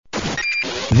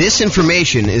This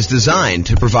information is designed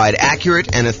to provide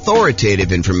accurate and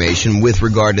authoritative information with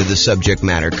regard to the subject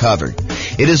matter covered.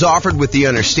 It is offered with the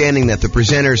understanding that the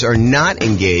presenters are not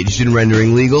engaged in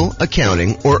rendering legal,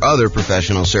 accounting, or other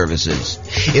professional services.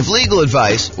 If legal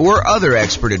advice or other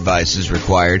expert advice is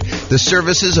required, the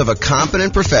services of a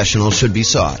competent professional should be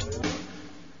sought.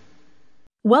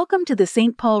 Welcome to the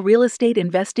St. Paul Real Estate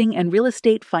Investing and Real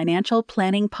Estate Financial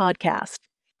Planning Podcast.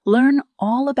 Learn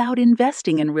all about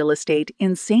investing in real estate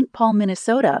in St. Paul,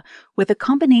 Minnesota, with a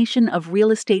combination of real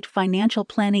estate financial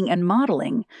planning and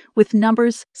modeling with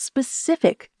numbers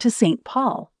specific to St.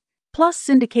 Paul, plus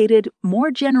syndicated,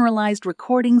 more generalized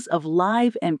recordings of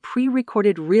live and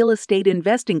pre-recorded real estate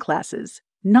investing classes,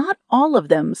 not all of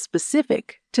them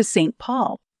specific to St.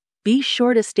 Paul. Be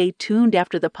sure to stay tuned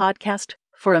after the podcast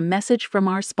for a message from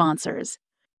our sponsors.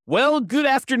 Well, good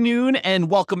afternoon and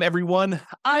welcome, everyone.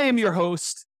 I am your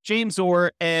host, James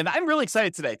Orr, and I'm really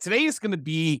excited today. Today is going to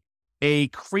be a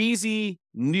crazy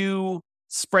new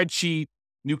spreadsheet,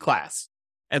 new class.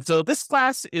 And so this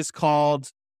class is called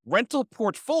Rental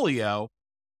Portfolio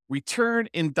Return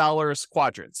in Dollars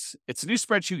Quadrants. It's a new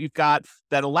spreadsheet you've got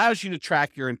that allows you to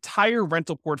track your entire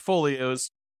rental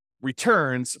portfolio's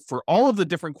returns for all of the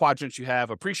different quadrants you have: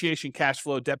 appreciation, cash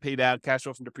flow, debt paid out, cash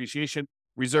flow from depreciation,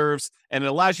 reserves, and it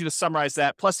allows you to summarize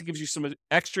that. Plus, it gives you some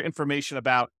extra information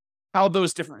about how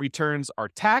those different returns are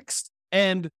taxed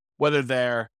and whether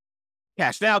they're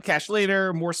cash now, cash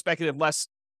later, more speculative, less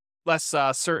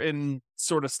certain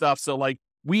sort of stuff. So like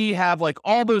we have like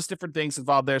all those different things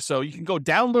involved there. So you can go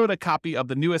download a copy of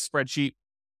the newest spreadsheet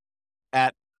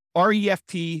at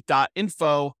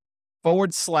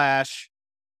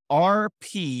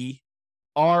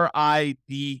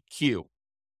refp.info/RPRIDQ.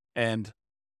 And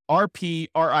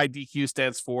RPRIDQ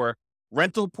stands for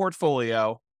Rental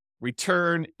Portfolio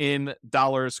Return in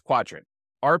Dollars Quadrant.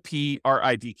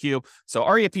 RPRIDQ. So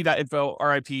refp.info,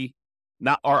 RIP,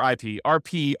 not RIP,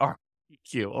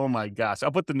 RPRIDQ. Oh my gosh.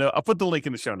 I'll put the link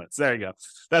in the show notes. There you go.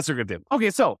 That's what we're gonna do. Okay,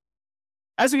 so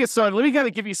as we get started, let me kind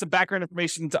of give you some background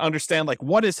information to understand like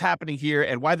what is happening here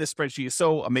and why this spreadsheet is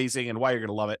so amazing and why you're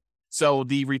gonna love it. So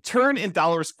the Return in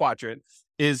Dollars Quadrant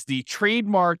is the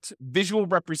trademarked visual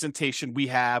representation we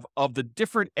have of the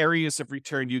different areas of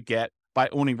return you get by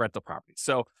owning rental property.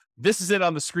 So this is it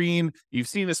on the screen. You've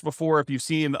seen this before if you've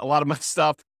seen a lot of my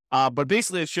stuff, but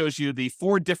basically it shows you the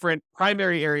 4 different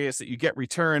primary areas that you get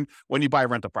return when you buy a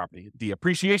rental property. The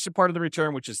appreciation part of the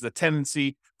return, which is the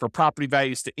tendency for property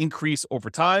values to increase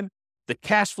over time. The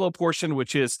cash flow portion,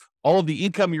 which is all of the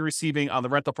income you're receiving on the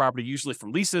rental property, usually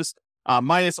from leases,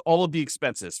 minus all of the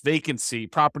expenses: vacancy,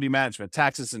 property management,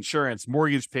 taxes, insurance,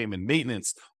 mortgage payment,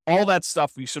 maintenance, all that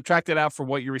stuff. We subtract it out from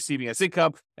what you're receiving as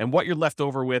income, and what you're left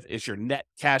over with is your net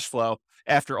cash flow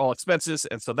after all expenses.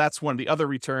 And so that's one of the other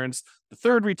returns. The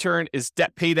third return is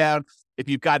debt pay down. If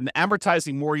you've got an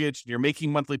amortizing mortgage and you're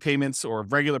making monthly payments or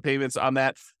regular payments on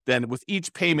that, then with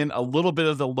each payment, a little bit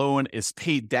of the loan is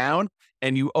paid down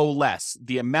and you owe less.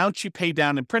 The amount you pay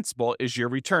down in principal is your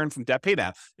return from debt pay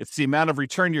down. It's the amount of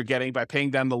return you're getting by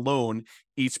paying down the loan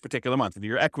each particular month, and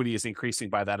your equity is increasing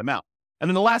by that amount. And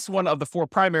then the last one of the 4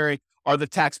 primary are the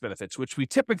tax benefits, which we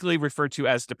typically refer to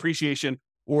as depreciation,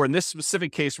 or in this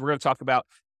specific case, we're going to talk about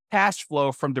cash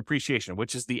flow from depreciation,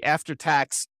 which is the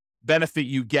after-tax benefit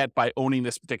you get by owning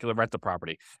this particular rental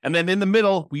property. And then in the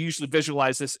middle, we usually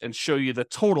visualize this and show you the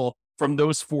total from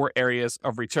those 4 areas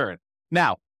of return.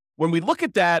 Now, when we look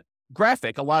at that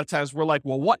graphic, a lot of times we're like,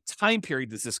 well, what time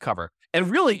period does this cover? And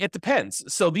really, it depends.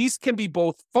 So these can be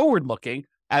both forward-looking,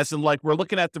 as in like we're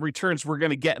looking at the returns we're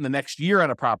going to get in the next year on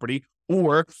a property,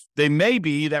 or they may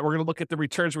be that we're going to look at the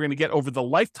returns we're going to get over the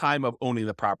lifetime of owning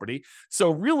the property. So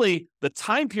really, the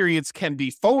time periods can be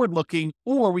forward-looking,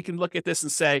 or we can look at this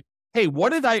and say, hey,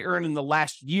 what did I earn in the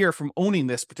last year from owning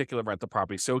this particular rental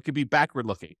property? So it could be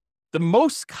backward-looking. The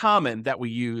most common that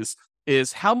we use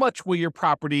is how much will your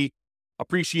property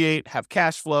appreciate, have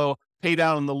cash flow, pay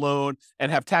down on the loan,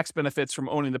 and have tax benefits from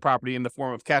owning the property in the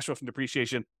form of cash flow from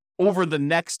depreciation over the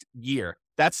next year.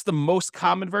 That's the most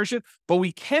common version, but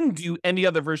we can do any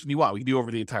other version you want. We can do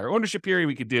over the entire ownership period.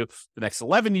 We could do the next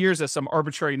 11 years as some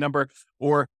arbitrary number,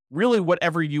 or really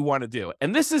whatever you want to do.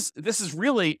 And this is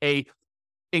really a,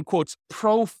 in quotes,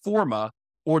 pro forma,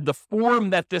 or the form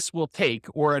that this will take,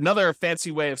 or another fancy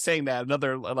way of saying that,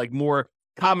 another like more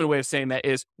common way of saying that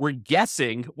is we're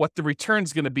guessing what the return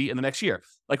is going to be in the next year.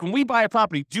 Like when we buy a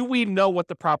property, do we know what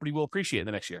the property will appreciate in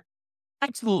the next year?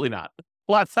 Absolutely not.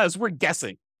 A lot of times we're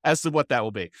guessing as to what that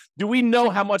will be. Do we know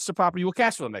how much the property will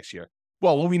cash flow next year?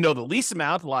 Well, when we know the lease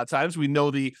amount, a lot of times we know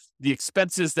the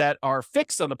expenses that are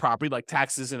fixed on the property, like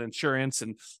taxes and insurance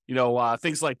and,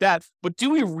 things like that. But do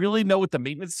we really know what the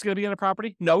maintenance is going to be on the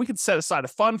property? No, we can set aside a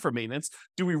fund for maintenance.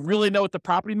 Do we really know what the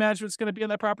property management is going to be on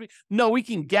that property? No, we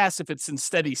can guess if it's in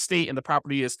steady state and the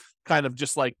property is kind of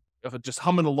just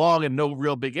humming along and no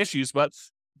real big issues. But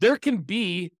there can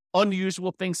be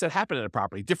unusual things that happen in a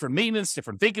property, different maintenance,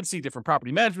 different vacancy, different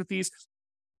property management fees.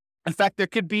 In fact, there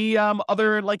could be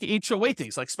other like HOA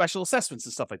things, like special assessments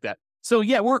and stuff like that. So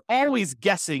yeah, we're always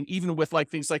guessing, even with like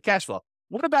things like cash flow.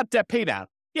 What about debt pay down?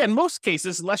 Yeah, in most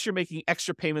cases, unless you're making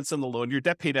extra payments on the loan, your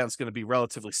debt pay down is going to be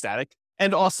relatively static.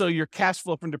 And also your cash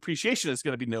flow from depreciation is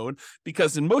going to be known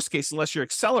because in most cases, unless you're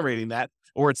accelerating that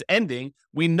or it's ending,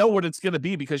 we know what it's going to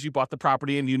be because you bought the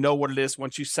property and you know what it is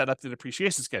once you set up the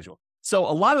depreciation schedule. So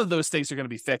a lot of those things are going to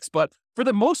be fixed, but for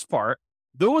the most part,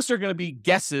 those are going to be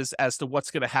guesses as to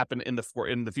what's going to happen in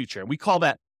the future. And we call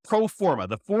that pro forma,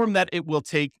 the form that it will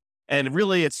take. And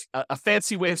really, it's a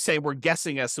fancy way of saying we're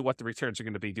guessing as to what the returns are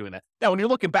going to be doing that. Now, when you're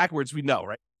looking backwards, we know,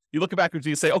 right? You look backwards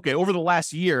and you say, okay, over the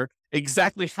last year,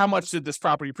 exactly how much did this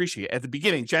property appreciate? At the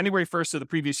beginning, January 1st of the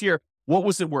previous year, what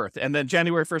was it worth? And then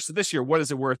January 1st of this year, what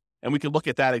is it worth? And we can look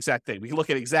at that exact thing. We can look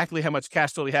at exactly how much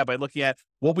cash flow we have by looking at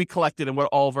what we collected and what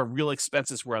all of our real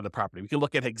expenses were on the property. We can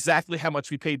look at exactly how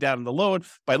much we paid down in the loan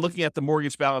by looking at the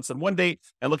mortgage balance on one date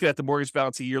and looking at the mortgage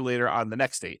balance a year later on the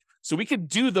next date. So we can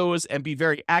do those and be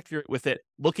very accurate with it,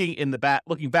 looking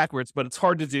backwards, but it's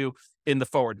hard to do in the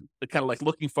forward, kind of like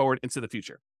looking forward into the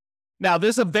future. Now,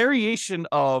 there's a variation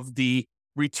of the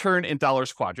return in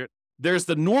dollars quadrant. There's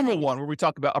the normal one where we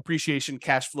talk about appreciation,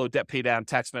 cash flow, debt pay down,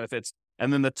 tax benefits,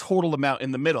 and then the total amount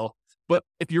in the middle. But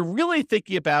if you're really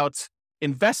thinking about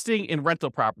investing in rental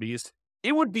properties,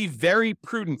 it would be very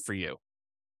prudent for you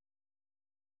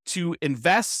to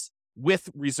invest with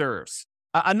reserves.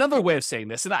 Another way of saying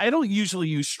this, and I don't usually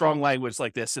use strong language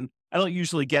like this, and I don't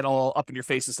usually get all up in your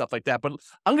face and stuff like that, but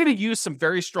I'm going to use some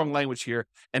very strong language here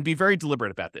and be very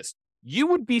deliberate about this. You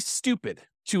would be stupid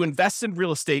to invest in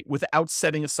real estate without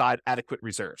setting aside adequate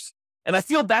reserves. And I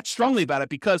feel that strongly about it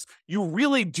because you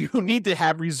really do need to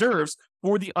have reserves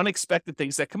for the unexpected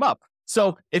things that come up.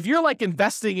 So if you're like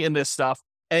investing in this stuff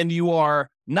and you are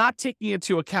not taking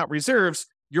into account reserves,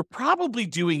 you're probably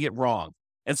doing it wrong.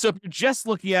 And so if you're just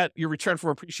looking at your return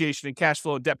from appreciation and cash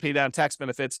flow, debt pay down, tax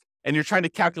benefits, and you're trying to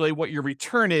calculate what your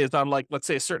return is on, like, let's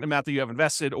say a certain amount that you have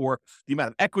invested or the amount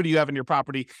of equity you have in your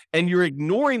property, and you're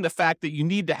ignoring the fact that you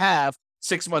need to have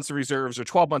 6 months of reserves or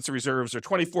 12 months of reserves or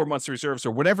 24 months of reserves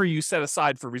or whatever you set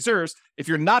aside for reserves, if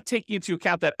you're not taking into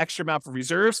account that extra amount for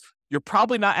reserves, you're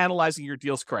probably not analyzing your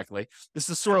deals correctly. This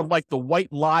is sort of like the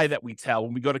white lie that we tell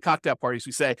when we go to cocktail parties.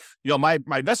 We say, my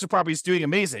investment property is doing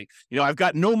amazing. I've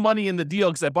got no money in the deal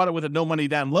because I bought it with a no money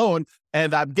down loan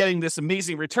and I'm getting this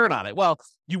amazing return on it. Well,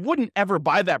 you wouldn't ever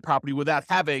buy that property without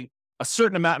having a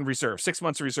certain amount in reserve, 6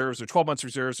 months of reserves or 12 months of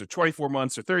reserves or 24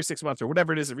 months or 36 months or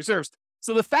whatever it is in reserves.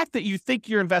 So the fact that you think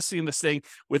you're investing in this thing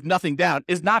with nothing down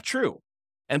is not true.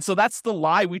 And so that's the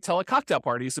lie we tell at cocktail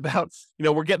parties about,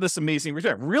 we're getting this amazing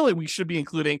return. Really, we should be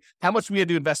including how much we had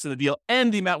to invest in the deal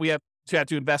and the amount we have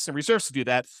to invest in reserves to do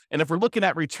that. And if we're looking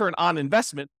at return on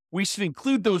investment, we should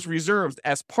include those reserves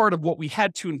as part of what we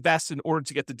had to invest in order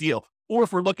to get the deal. Or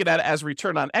if we're looking at it as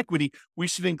return on equity, we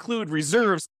should include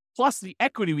reserves plus the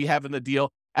equity we have in the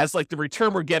deal as like the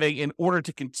return we're getting in order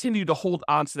to continue to hold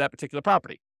on to that particular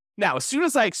property. Now, as soon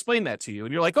as I explain that to you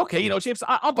and you're like, okay, James,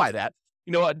 I'll buy that.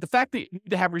 The fact that you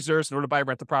need to have reserves in order to buy a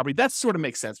rental property, that sort of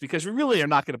makes sense because we really are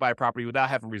not going to buy a property without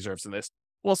having reserves in this.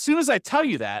 Well, as soon as I tell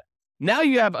you that, now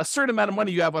you have a certain amount of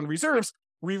money you have on reserves.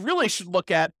 We really should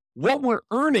look at what we're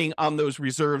earning on those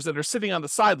reserves that are sitting on the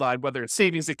sideline, whether it's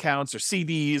savings accounts or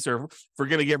CDs, or if we're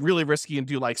going to get really risky and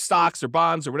do like stocks or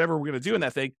bonds or whatever we're going to do in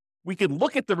that thing. We can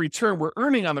look at the return we're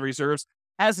earning on the reserves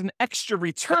as an extra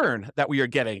return that we are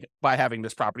getting by having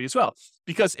this property as well.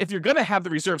 Because if you're going to have the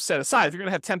reserves set aside, if you're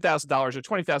going to have $10,000 or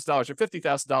 $20,000 or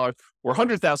 $50,000 or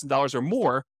 $100,000 or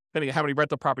more, depending on how many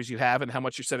rental properties you have and how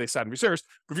much you're setting aside in reserves,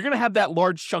 but if you're going to have that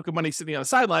large chunk of money sitting on the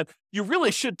sideline, you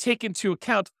really should take into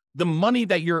account the money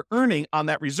that you're earning on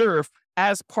that reserve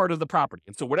as part of the property.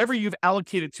 And so whatever you've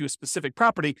allocated to a specific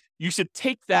property, you should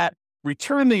take that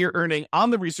return that you're earning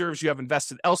on the reserves you have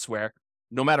invested elsewhere,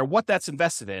 no matter what that's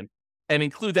invested in, and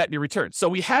include that in your return. So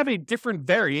we have a different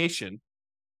variation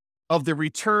of the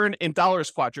return in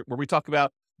dollars quadrant where we talk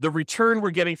about the return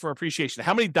we're getting from appreciation.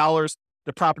 How many dollars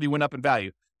the property went up in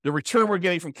value? The return we're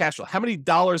getting from cash flow. How many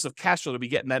dollars of cash flow do we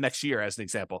get in that next year, as an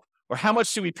example? Or how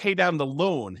much do we pay down the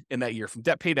loan in that year from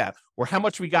debt pay down? Or how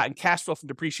much we got in cash flow from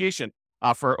depreciation?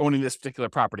 for owning this particular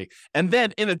property. And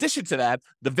then in addition to that,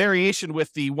 the variation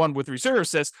with the one with reserves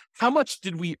says, how much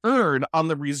did we earn on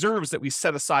the reserves that we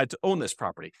set aside to own this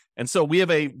property? And so we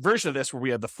have a version of this where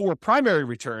we have the 4 primary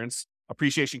returns: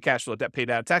 appreciation, cash flow, debt paid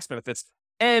down, tax benefits.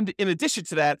 And in addition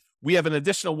to that, we have an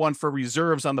additional one for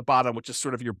reserves on the bottom, which is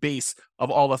sort of your base of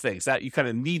all the things that you kind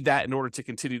of need that in order to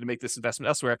continue to make this investment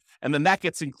elsewhere. And then that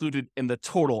gets included in the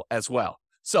total as well.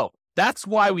 So that's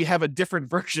why we have a different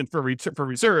version for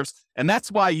reserves. And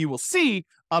that's why you will see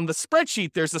on the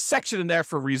spreadsheet, there's a section in there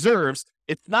for reserves.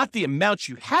 It's not the amount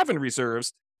you have in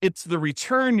reserves. It's the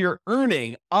return you're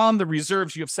earning on the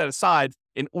reserves you have set aside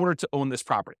in order to own this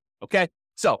property. Okay.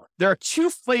 So there are 2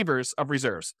 flavors of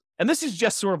reserves. And this is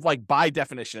just sort of like by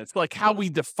definition. It's like how we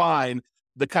define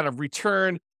the kind of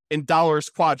return in dollars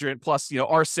quadrant plus,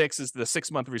 R6 is the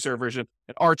 6-month reserve version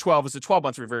and R12 is the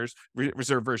 12-month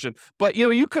reserve version. But,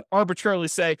 you could arbitrarily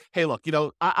say, hey, look,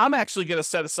 I'm actually going to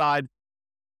set aside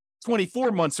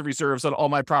 24 months of reserves on all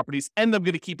my properties, and I'm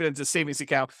going to keep it into a savings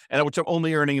account, and which I'm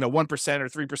only earning, 1% or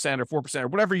 3% or 4% or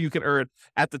whatever you can earn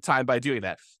at the time by doing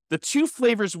that. The 2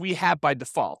 flavors we have by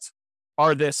default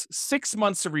are this 6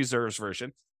 months of reserves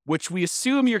version, which we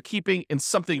assume you're keeping in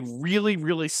something really,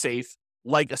 really safe,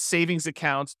 like a savings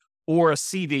account or a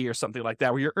CD or something like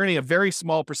that, where you're earning a very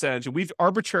small percentage. And we've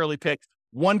arbitrarily picked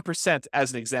 1%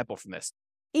 as an example from this.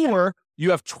 Or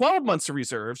you have 12 months of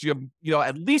reserves. You have,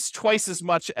 at least twice as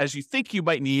much as you think you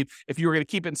might need if you were going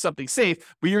to keep it in something safe,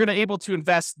 but you're going to be able to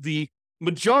invest the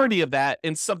majority of that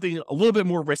in something a little bit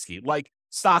more risky, like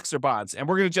stocks or bonds. And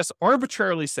we're going to just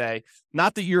arbitrarily say,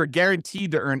 not that you're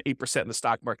guaranteed to earn 8% in the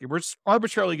stock market. We're just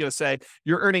arbitrarily going to say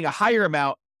you're earning a higher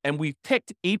amount. And we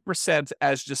picked 8%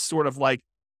 as just sort of like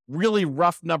really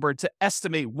rough number to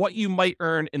estimate what you might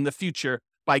earn in the future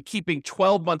by keeping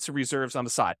 12 months of reserves on the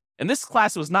side. And this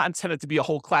class was not intended to be a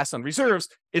whole class on reserves.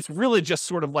 It's really just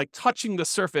sort of like touching the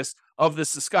surface of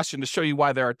this discussion to show you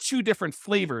why there are 2 different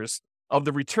flavors of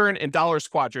the return in dollars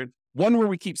quadrant. One where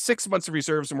we keep 6 months of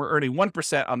reserves and we're earning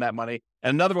 1% on that money,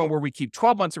 and another one where we keep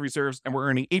 12 months of reserves and we're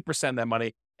earning 8% on that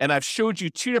money. And I've showed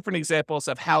you 2 different examples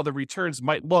of how the returns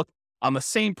might look on the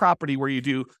same property where you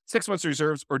do 6 months of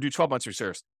reserves or do 12 months of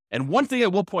reserves. And one thing I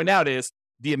will point out is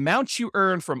the amount you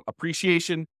earn from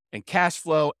appreciation and cash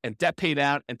flow and debt pay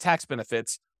down and tax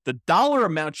benefits, the dollar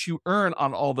amount you earn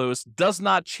on all those does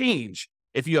not change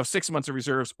if you have 6 months of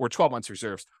reserves or 12 months of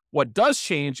reserves. What does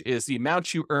change is the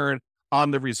amount you earn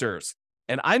on the reserves.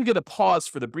 And I'm going to pause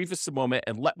for the briefest moment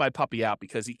and let my puppy out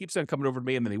because he keeps on coming over to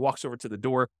me and then he walks over to the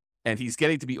door and he's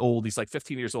getting to be old. He's like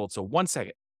 15 years old. So 1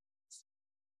 second.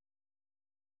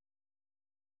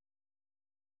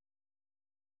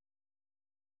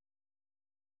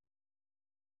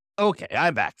 Okay,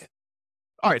 I'm back.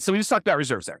 All right, so we just talked about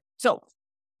reserves there. So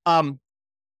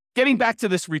getting back to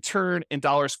this return in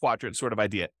dollars quadrant sort of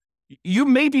idea, you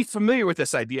may be familiar with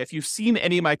this idea if you've seen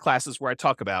any of my classes where I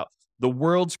talk about the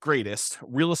world's greatest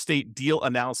real estate deal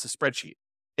analysis spreadsheet.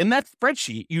 In that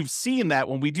spreadsheet, you've seen that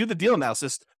when we do the deal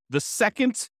analysis, the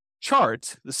second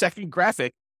chart, the second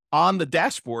graphic on the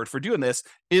dashboard for doing this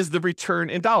is the return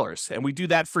in dollars. And we do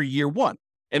that for year 1.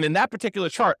 And in that particular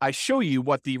chart, I show you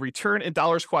what the return in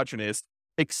dollars quadrant is,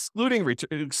 excluding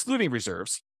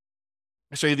reserves.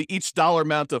 I show you each dollar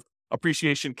amount of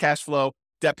appreciation, cash flow,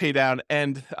 debt pay down,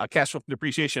 and cash flow from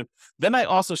depreciation. Then I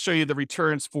also show you the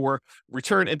returns for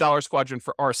return in dollars quadrant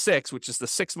for R6, which is the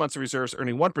 6 months of reserves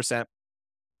earning 1%. And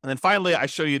then finally, I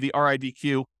show you the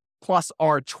RIDQ plus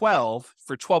R12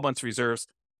 for 12 months reserves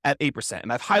at 8%.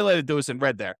 And I've highlighted those in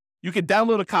red there. You can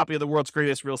download a copy of the world's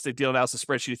greatest real estate deal analysis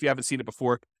spreadsheet. If you haven't seen it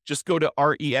before, just go to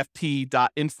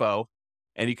refp.info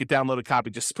and you can download a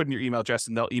copy. Just put in your email address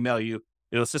and they'll email you.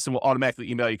 The system will automatically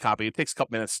email you a copy. It takes a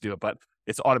couple minutes to do it, but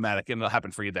it's automatic and it'll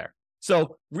happen for you there.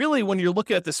 So really, when you're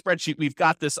looking at the spreadsheet, we've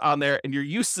got this on there and you're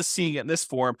used to seeing it in this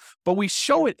form, but we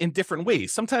show it in different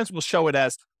ways. Sometimes we'll show it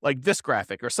as like this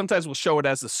graphic, or sometimes we'll show it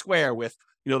as a square with,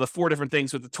 the 4 different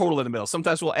things with the total in the middle.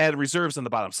 Sometimes we'll add reserves on the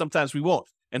bottom. Sometimes we won't.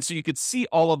 And so you could see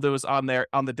all of those on there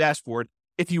on the dashboard.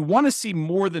 If you want to see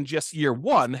more than just year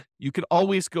 1, you can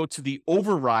always go to the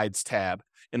overrides tab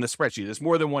in the spreadsheet. There's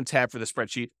more than one tab for the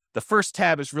spreadsheet. The first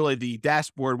tab is really the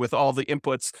dashboard with all the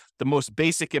inputs, the most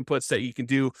basic inputs that you can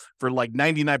do for like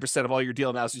 99% of all your deal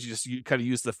analysis. You kind of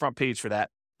use the front page for that.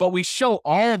 But we show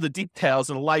all the details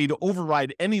and allow you to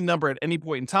override any number at any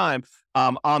point in time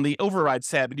on the overrides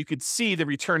tab. And you could see the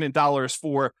return in dollars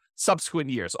for subsequent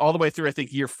years, all the way through, I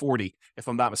think, year 40, if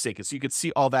I'm not mistaken. So you could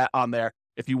see all that on there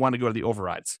if you want to go to the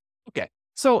overrides. Okay,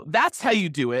 so that's how you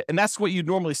do it. And that's what you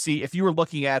normally see if you were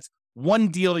looking at one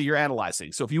deal that you're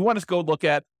analyzing. So if you want to go look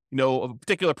at a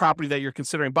particular property that you're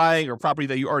considering buying or property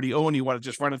that you already own, you want to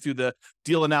just run it through the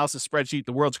deal analysis spreadsheet,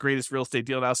 the world's greatest real estate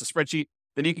deal analysis spreadsheet,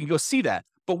 then you can go see that.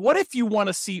 But what if you want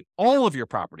to see all of your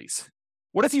properties?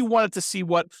 What if you wanted to see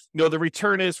what, the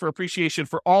return is for appreciation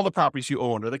for all the properties you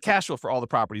own, or the cash flow for all the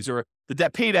properties, or the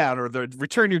debt pay down, or the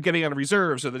return you're getting on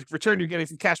reserves, or the return you're getting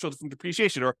from cash flow from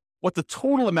depreciation, or what the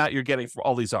total amount you're getting for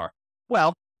all these are?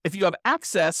 Well, if you have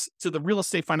access to the Real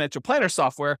Estate Financial Planner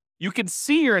software, you can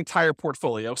see your entire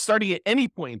portfolio starting at any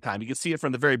point in time. You can see it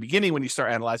from the very beginning when you start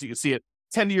analyzing. You can see it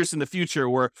 10 years in the future,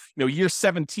 or year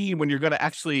 17 when you're going to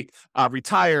actually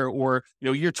retire, or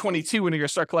year 22 when you're going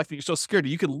to start collecting your Social Security.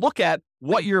 You can look at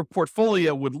what your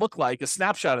portfolio would look like, a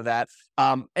snapshot of that,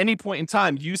 any point in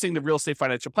time using the Real Estate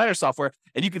Financial Planner software,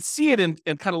 and you can see it in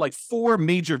kind of like 4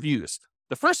 major views.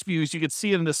 The first view is you can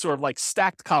see it in this sort of like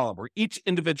stacked column where each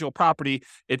individual property,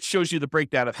 it shows you the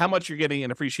breakdown of how much you're getting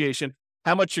in appreciation,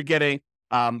 how much you're getting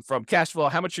from cash flow,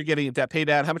 how much you're getting in debt pay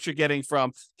down, how much you're getting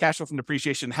from cash flow from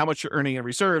depreciation, how much you're earning in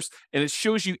reserves. And it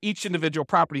shows you each individual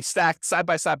property stacked side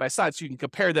by side so you can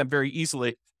compare them very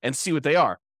easily and see what they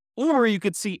are. Or you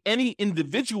could see any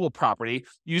individual property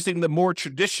using the more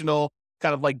traditional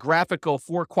kind of like graphical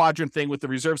 4-quadrant thing with the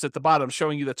reserves at the bottom,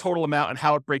 showing you the total amount and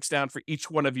how it breaks down for each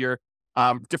one of your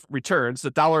different returns,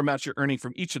 the dollar amounts you're earning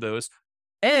from each of those.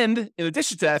 And in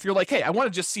addition to that, if you're like, hey, I want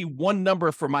to just see one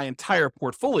number for my entire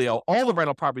portfolio, all the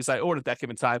rental properties I own at that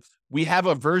given time, we have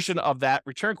a version of that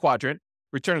return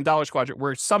in dollars quadrant,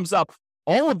 where it sums up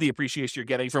all of the appreciation you're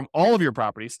getting from all of your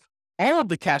properties, all of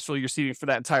the cash flow you're receiving for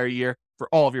that entire year for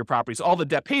all of your properties, all the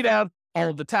debt pay down, all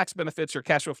of the tax benefits or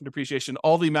cash flow from depreciation,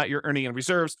 all the amount you're earning in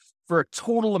reserves, for a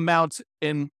total amount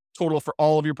in total for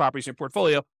all of your properties in your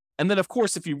portfolio. And then, of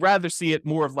course, if you'd rather see it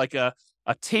more of like a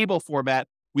table format,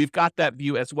 we've got that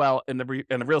view as well in the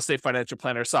Real Estate Financial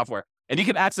Planner software. And you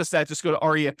can access that. Just go to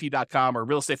refp.com or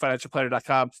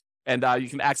realestatefinancialplanner.com, and you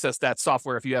can access that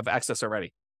software if you have access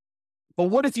already. But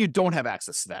what if you don't have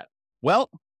access to that? Well,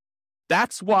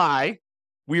 that's why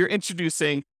we are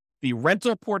introducing the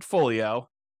rental portfolio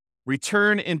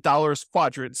return in dollars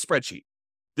quadrant spreadsheet.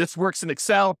 This works in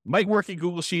Excel, might work in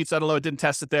Google Sheets. I don't know. I didn't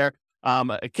test it there.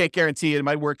 I can't guarantee it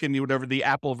might work in whatever the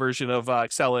Apple version of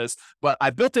Excel is, but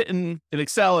I built it in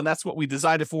Excel, and that's what we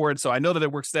designed it for. And so I know that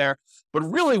it works there. But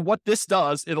really what this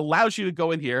does, it allows you to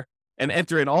go in here and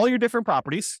enter in all your different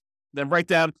properties, then write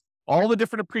down all the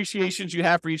different appreciations you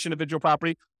have for each individual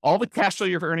property, all the cash flow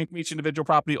you're earning from each individual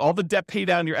property, all the debt pay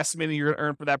down you're estimating you're going to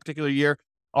earn for that particular year,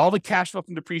 all the cash flow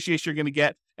from depreciation you're going to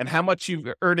get, and how much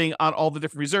you're earning on all the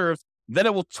different reserves. Then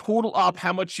it will total up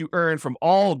how much you earn from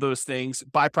all of those things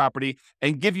by property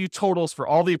and give you totals for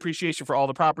all the appreciation for all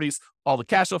the properties, all the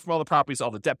cash flow from all the properties,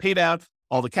 all the debt pay down,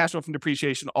 all the cash flow from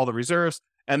depreciation, all the reserves,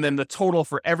 and then the total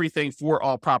for everything for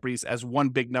all properties as one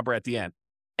big number at the end.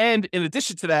 And in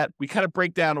addition to that, we kind of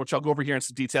break down, which I'll go over here in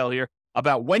some detail here,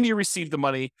 about when you receive the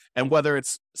money and whether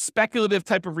it's speculative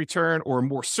type of return or a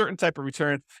more certain type of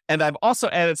return. And I've also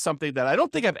added something that I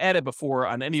don't think I've added before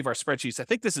on any of our spreadsheets. I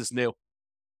think this is new.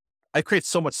 I create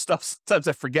so much stuff, sometimes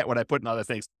I forget what I put in other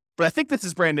things. But I think this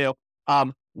is brand new.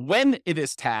 When it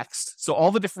is taxed, so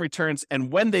all the different returns and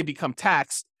when they become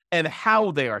taxed and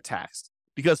how they are taxed.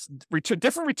 Because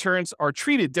different returns are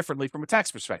treated differently from a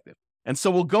tax perspective. And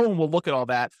so we'll go and we'll look at all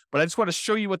that. But I just want to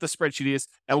show you what the spreadsheet is,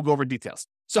 and we'll go over details.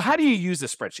 So how do you use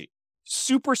this spreadsheet?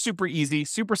 Super, super easy,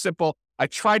 super simple. I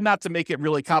tried not to make it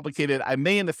really complicated. I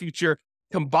may in the future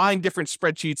combine different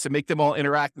spreadsheets and make them all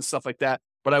interact and stuff like that.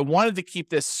 But I wanted to keep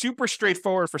this super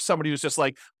straightforward for somebody who's just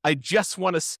like, I just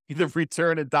want to see the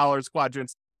return in dollars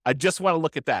quadrants. I just want to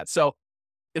look at that. So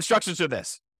instructions are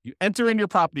this. You enter in your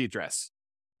property address.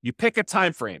 You pick a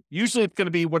time frame. Usually it's going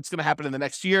to be what's going to happen in the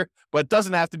next year, but it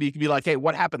doesn't have to be. It can be like, hey,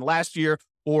 what happened last year,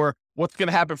 or what's going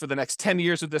to happen for the next 10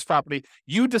 years of this property.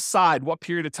 You decide what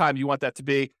period of time you want that to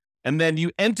be, and then you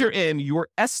enter in your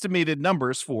estimated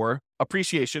numbers for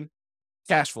appreciation,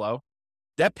 cash flow,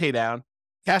 debt pay down,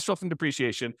 cash flow from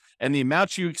depreciation, and the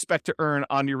amount you expect to earn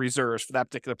on your reserves for that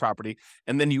particular property.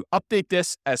 And then you update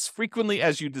this as frequently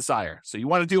as you desire. So you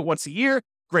want to do it once a year?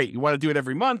 Great. You want to do it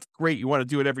every month? Great. You want to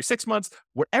do it every 6 months?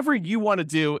 Whatever you want to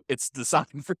do, it's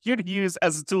designed for you to use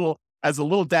as a tool, as a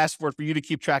little dashboard for you to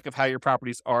keep track of how your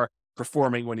properties are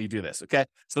performing when you do this. Okay.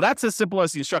 So that's as simple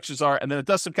as the instructions are. And then it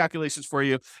does some calculations for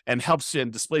you and helps you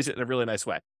and displays it in a really nice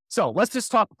way. So let's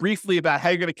just talk briefly about how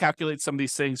you're going to calculate some of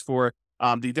these things for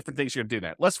the different things you're going to do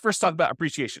now. Let's first talk about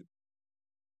appreciation.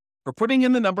 For putting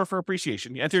in the number for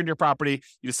appreciation, you enter in your property,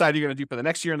 you decide you're going to do for the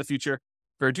next year in the future.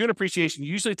 For doing appreciation,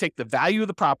 you usually take the value of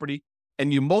the property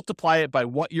and you multiply it by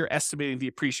what you're estimating the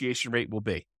appreciation rate will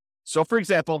be. So for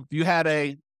example, if you had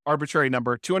a arbitrary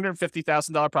number,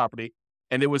 $250,000 property,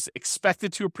 and it was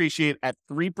expected to appreciate at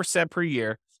 3% per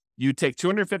year, you'd take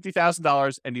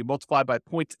 $250,000 and you multiply by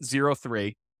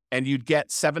 0.03, and you'd get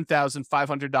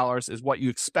 $7,500 is what you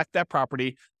expect that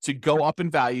property to go up in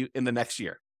value in the next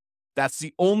year. That's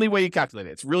the only way you calculate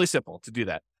it. It's really simple to do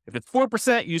that. If it's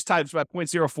 4%, you use times by 0.04.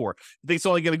 If you think it's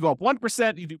only going to go up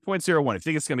 1%, you do 0.01. If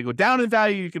you think it's going to go down in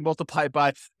value, you can multiply it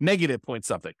by negative point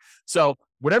something. So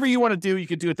whatever you want to do, you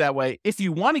can do it that way. If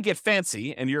you want to get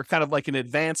fancy and you're kind of like an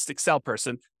advanced Excel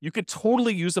person, you could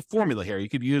totally use a formula here. You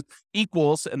could use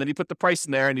equals, and then you put the price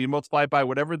in there and you multiply it by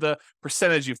whatever the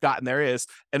percentage you've gotten there is,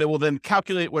 and it will then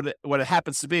calculate what it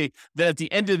happens to be. Then at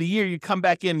the end of the year, you come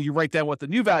back in and you write down what the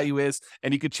new value is,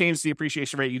 and you could change the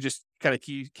appreciation rate. You just kind of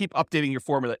keep updating your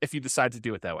formula if you decide to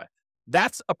do it that way.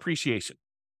 That's appreciation.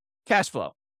 Cash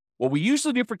flow. What we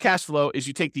usually do for cash flow is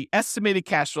you take the estimated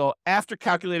cash flow after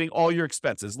calculating all your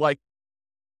expenses, like,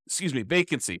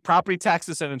 vacancy, property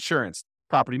taxes and insurance,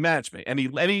 property management,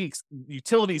 any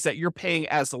utilities that you're paying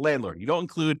as the landlord. You don't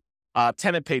include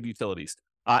tenant paid utilities,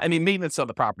 any maintenance on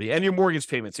the property, and your mortgage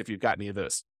payments if you've got any of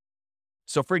those.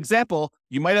 So for example,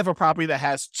 you might have a property that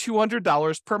has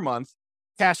 $200 per month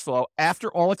cash flow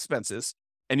after all expenses,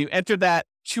 and you enter that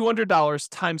 $200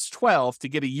 times 12 to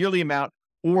get a yearly amount,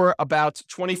 or about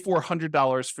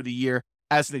 $2,400 for the year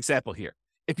as an example here.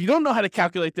 If you don't know how to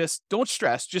calculate this, don't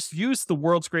stress. Just use the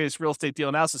world's greatest real estate deal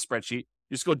analysis spreadsheet.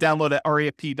 Just go download at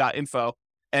rafp.info,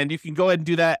 and you can go ahead and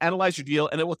do that, analyze your deal,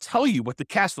 and it will tell you what the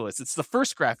cash flow is. It's the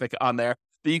first graphic on there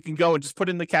that you can go and just put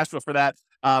in the cash flow for that,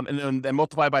 and then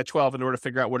multiply by 12 in order to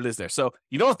figure out what it is there. So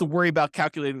you don't have to worry about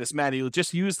calculating this manually.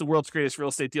 Just use the world's greatest real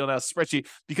estate deal analysis spreadsheet,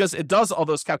 because it does all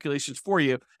those calculations for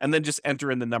you, and then just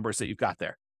enter in the numbers that you've got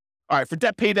there. All right, for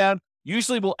debt pay down,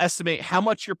 usually we'll estimate how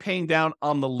much you're paying down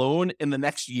on the loan in the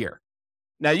next year.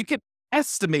 Now, you can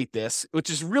estimate this, which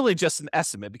is really just an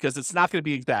estimate because it's not going to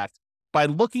be exact, by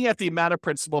looking at the amount of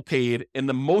principal paid in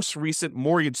the most recent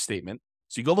mortgage statement.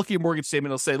 So you go look at your mortgage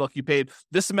statement, it'll say, look, you paid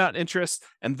this amount in interest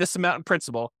and this amount in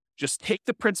principal. Just take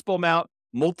the principal amount,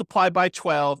 multiply by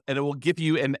 12, and it will give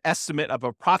you an estimate of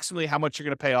approximately how much you're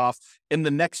going to pay off in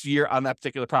the next year on that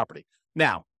particular property.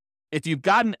 Now, if you've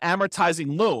got an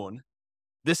amortizing loan,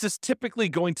 this is typically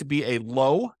going to be a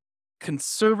low,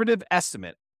 conservative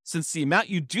estimate, since the amount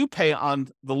you do pay on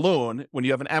the loan when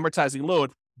you have an amortizing loan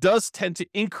does tend to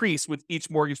increase with each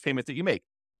mortgage payment that you make.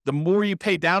 The more you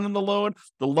pay down on the loan,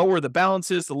 the lower the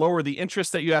balance is, the lower the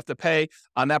interest that you have to pay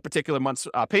on that particular month's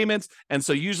payments. And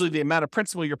so usually the amount of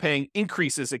principal you're paying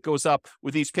increases. It goes up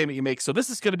with each payment you make. So this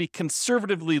is going to be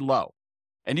conservatively low.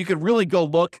 And you could really go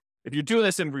look. If you're doing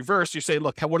this in reverse, you say,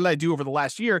 look, what did I do over the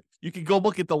last year? You can go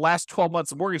look at the last 12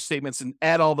 months of mortgage statements and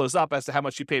add all those up as to how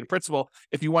much you paid in principal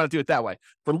if you want to do it that way.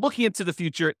 For looking into the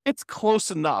future, it's close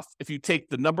enough if you take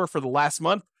the number for the last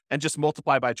month and just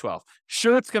multiply by 12.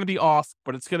 Sure, it's going to be off,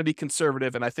 but it's going to be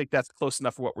conservative, and I think that's close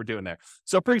enough for what we're doing there.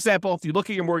 So, for example, if you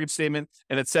look at your mortgage statement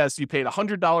and it says you paid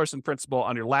 $100 in principal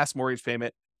on your last mortgage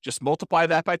payment, just multiply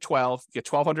that by 12, get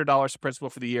 $1,200 in principal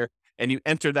for the year, and you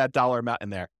enter that dollar amount in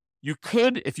there. You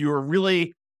could, if you were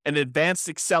really an advanced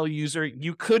Excel user,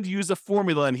 you could use a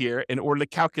formula in here in order to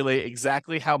calculate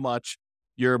exactly how much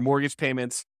your mortgage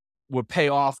payments would pay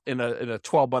off in a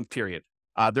 12-month period.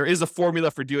 There is a formula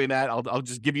for doing that. I'll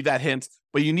just give you that hint,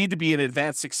 but you need to be an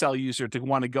advanced Excel user to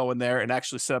want to go in there and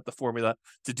actually set up the formula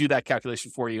to do that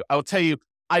calculation for you. I will tell you,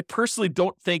 I personally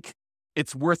don't think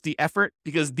it's worth the effort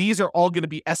because these are all going to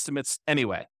be estimates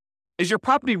anyway. Is your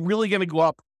property really going to go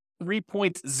up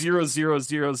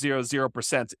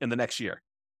 3.00000% in the next year?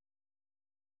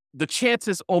 The chance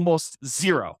is almost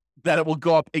zero that it will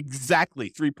go up exactly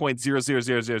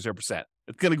 3.00000%.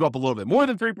 It's going to go up a little bit more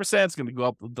than 3%. It's going to go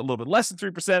up a little bit less than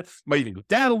 3%. Might even go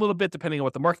down a little bit depending on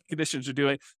what the market conditions are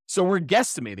doing. So we're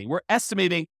guesstimating. We're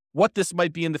estimating what this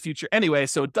might be in the future anyway.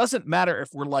 So it doesn't matter if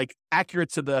we're like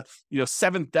accurate to the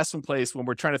seventh decimal place when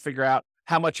we're trying to figure out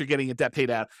how much you're getting in debt pay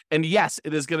down. And yes,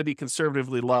 it is going to be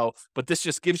conservatively low, but this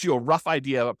just gives you a rough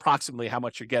idea of approximately how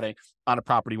much you're getting on a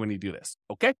property when you do this.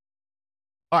 Okay.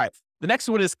 All right. The next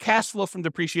one is cash flow from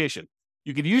depreciation.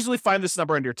 You can usually find this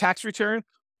number on your tax return,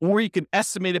 or you can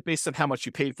estimate it based on how much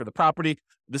you paid for the property.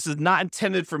 This is not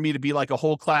intended for me to be like a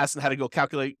whole class and how to go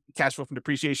calculate cash flow from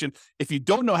depreciation. If you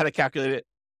don't know how to calculate it,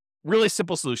 really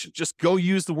simple solution. Just go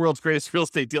use the world's greatest real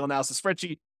estate deal analysis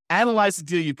spreadsheet, analyze the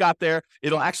deal you've got there.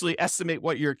 It'll actually estimate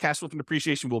what your cash flow from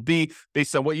depreciation will be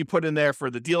based on what you put in there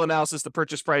for the deal analysis, the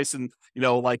purchase price, and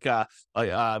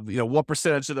what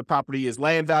percentage of the property is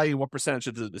land value, what percentage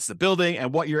of is the building,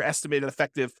 and what your estimated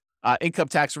effective income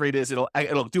tax rate is. It'll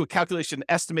do a calculation,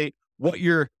 estimate what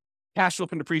your cash flow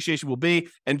from depreciation will be,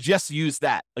 and just use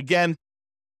that. Again,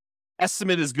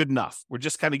 estimate is good enough. We're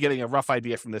just kind of getting a rough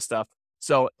idea from this stuff.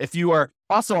 So if you are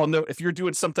also, I'll note, if you're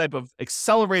doing some type of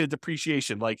accelerated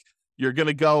depreciation, like you're going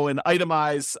to go and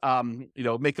itemize,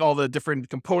 make all the different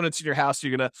components in your house.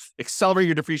 You're going to accelerate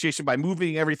your depreciation by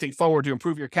moving everything forward to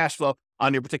improve your cash flow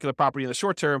on your particular property in the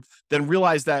short term. Then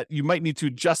realize that you might need to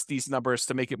adjust these numbers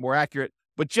to make it more accurate,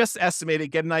 but just estimate it,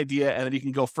 get an idea, and then you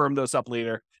can go firm those up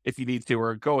later if you need to,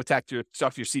 or go talk to your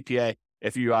CPA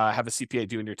if you have a CPA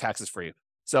doing your taxes for you.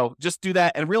 So just do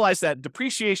that and realize that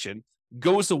depreciation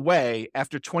goes away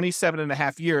after 27 and a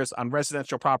half years on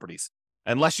residential properties,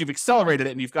 unless you've accelerated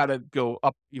it and you've got to go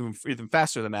up even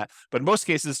faster than that. But in most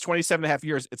cases, 27 and a half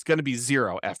years, it's going to be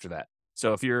zero after that.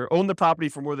 So if you own the property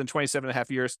for more than 27 and a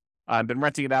half years and been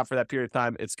renting it out for that period of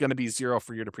time, it's going to be zero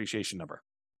for your depreciation number.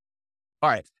 All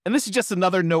right. And this is just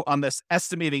another note on this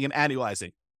estimating and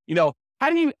annualizing. How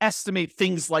do you estimate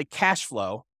things like cash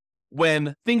flow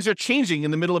when things are changing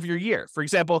in the middle of your year? For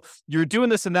example, you're doing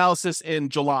this analysis in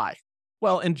July.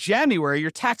 Well, in January,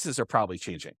 your taxes are probably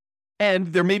changing.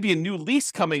 And there may be a new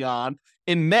lease coming on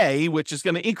in May, which is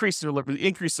going to increase the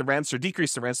rents or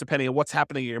decrease the rents, depending on what's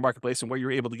happening in your marketplace and what you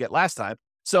were able to get last time.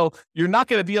 So you're not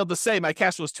going to be able to say my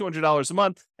cash flow is $200 a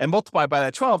month and multiply by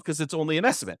that 12 because it's only an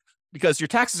estimate. Because your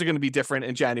taxes are going to be different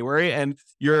in January, and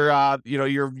your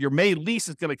May lease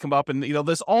is going to come up, and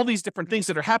there's all these different things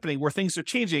that are happening where things are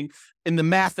changing in the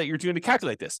math that you're doing to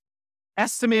calculate this.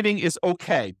 Estimating is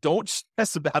okay. Don't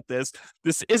stress about this.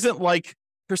 This isn't like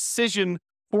precision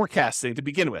forecasting to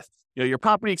begin with. Your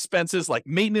property expenses like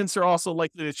maintenance are also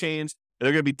likely to change.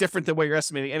 They're going to be different than what you're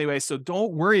estimating anyway. So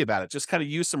don't worry about it. Just kind of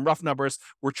use some rough numbers.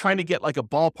 We're trying to get like a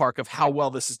ballpark of how well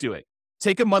this is doing.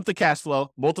 Take a month of cash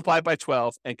flow, multiply it by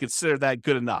 12, and consider that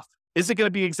good enough. Is it going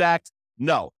to be exact?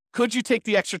 No. Could you take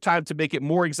the extra time to make it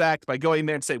more exact by going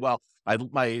there and say, well,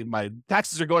 my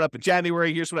taxes are going up in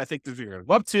January. Here's what I think they're going to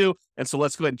go up to. And so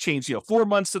let's go ahead and change 4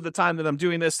 months of the time that I'm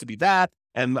doing this to be that.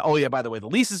 And oh yeah, by the way, the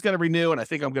lease is going to renew, and I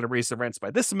think I'm going to raise the rents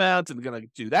by this amount and going to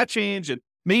do that change. And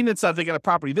maintenance, I think on a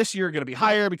property this year are going to be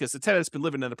higher because the tenant's been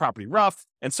living in the property rough.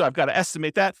 And so I've got to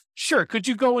estimate that. Sure. Could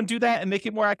you go and do that and make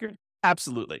it more accurate?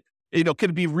 Absolutely. Could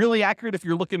it be really accurate if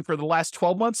you're looking for the last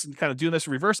 12 months and kind of doing this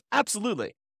in reverse?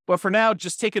 Absolutely. But for now,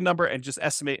 just take a number and just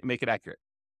estimate and make it accurate.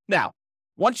 Now,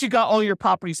 once you got all your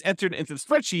properties entered into the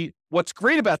spreadsheet, what's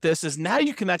great about this is now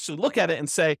you can actually look at it and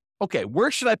say, okay,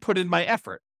 where should I put in my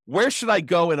effort? Where should I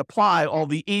go and apply all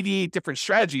the 88 different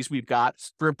strategies we've got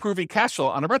for improving cash flow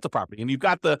on a rental property? And you've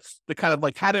got the kind of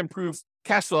like how to improve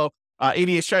cash flow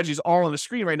 88 strategies all on the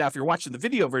screen right now if you're watching the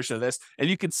video version of this, and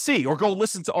you can see or go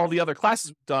listen to all the other classes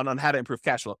we've done on how to improve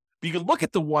cash flow. But you can look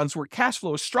at the ones where cash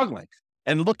flow is struggling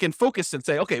and look and focus and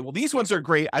say, okay, well, these ones are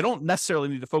great. I don't necessarily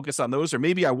need to focus on those, or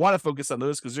maybe I want to focus on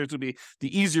those because those will be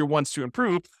the easier ones to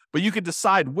improve. But you can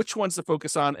decide which ones to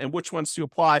focus on and which ones to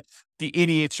apply the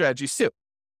 88 strategies to.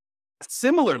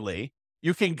 Similarly,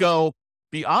 you can go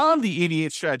beyond the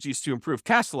 88 strategies to improve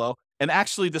cash flow and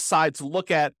actually decide to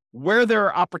look at where there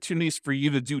are opportunities for you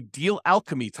to do deal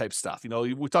alchemy type stuff.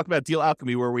 We talk about deal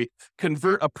alchemy where we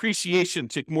convert appreciation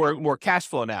to more cash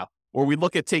flow now, or we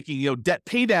look at taking, debt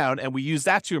pay down and we use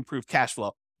that to improve cash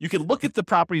flow. You can look at the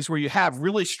properties where you have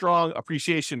really strong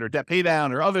appreciation or debt pay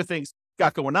down or other things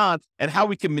got going on and how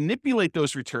we can manipulate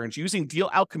those returns using deal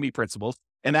alchemy principles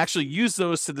and actually use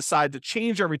those to decide to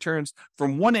change our returns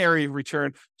from one area of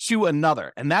return to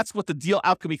another. And that's what the deal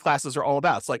alchemy classes are all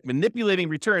about. It's like manipulating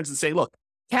returns and say, look,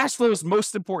 cash flow is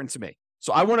most important to me.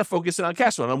 So I want to focus in on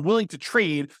cash flow. And I'm willing to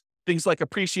trade things like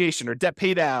appreciation or debt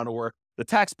pay down or the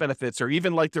tax benefits or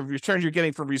even like the returns you're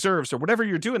getting from reserves or whatever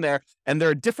you're doing there. And there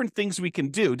are different things we can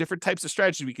do, different types of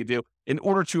strategies we can do in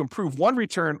order to improve one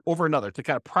return over another, to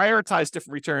kind of prioritize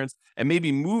different returns and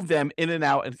maybe move them in and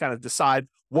out and kind of decide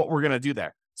what we're going to do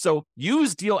there. So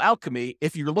use deal alchemy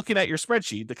if you're looking at your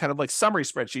spreadsheet, the kind of like summary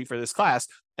spreadsheet for this class,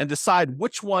 and decide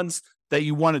which ones that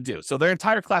you want to do. So their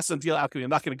entire class is on deal alchemy. I'm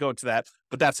not going to go into that,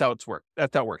 but that's how it's worked.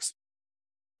 That's how it works.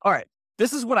 All right.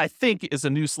 This is what I think is a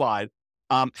new slide.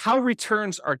 How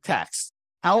returns are taxed.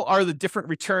 How are the different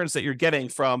returns that you're getting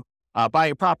from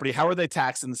buying a property? How are they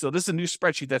taxed? And so this is a new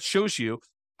spreadsheet that shows you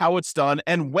how it's done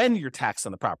and when you're taxed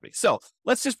on the property. So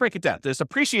let's just break it down. There's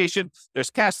appreciation, there's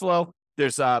cash flow,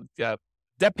 there's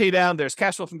debt pay down, there's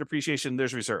cash flow from depreciation,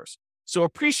 there's reserves. So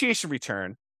appreciation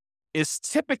return is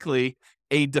typically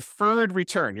a deferred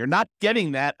return. You're not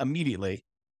getting that immediately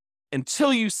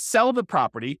until you sell the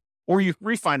property or you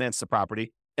refinance the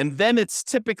property, and then it's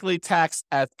typically taxed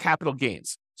at capital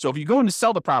gains. So if you go in to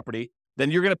sell the property,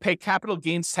 then you're going to pay capital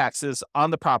gains taxes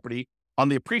on the property on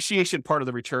the appreciation part of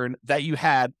the return that you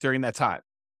had during that time.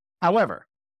 However,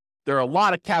 there are a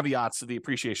lot of caveats to the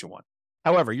appreciation one.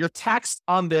 However, you're taxed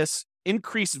on this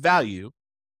increased value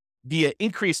via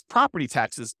increased property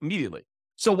taxes immediately.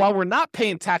 So while we're not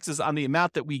paying taxes on the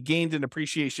amount that we gained in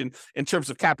appreciation in terms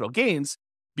of capital gains,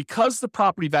 because the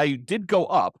property value did go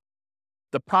up,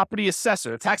 the property assessor,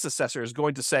 the tax assessor, is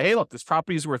going to say, hey, look, this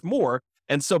property is worth more.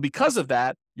 And so because of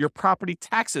that, your property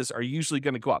taxes are usually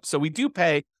going to go up. So we do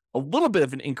pay a little bit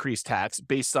of an increased tax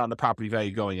based on the property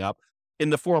value going up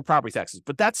in the form of property taxes.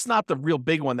 But that's not the real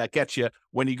big one that gets you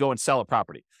when you go and sell a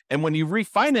property. And when you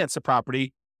refinance a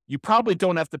property, you probably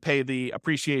don't have to pay the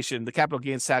appreciation, the capital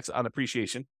gains tax on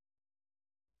appreciation.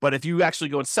 But if you actually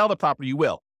go and sell the property, you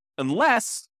will,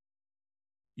 unless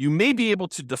you may be able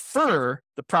to defer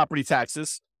the property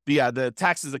taxes, the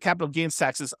taxes, the capital gains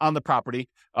taxes on the property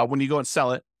when you go and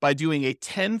sell it by doing a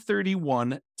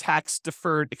 1031 tax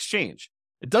deferred exchange.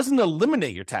 It doesn't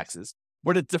eliminate your taxes,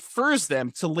 but it defers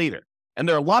them to later. And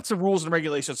there are lots of rules and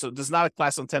regulations, so it does not apply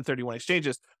on 1031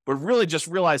 exchanges, but really just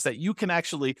realize that you can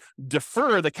actually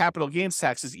defer the capital gains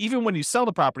taxes even when you sell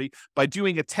the property by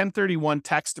doing a 1031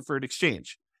 tax deferred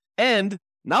exchange. And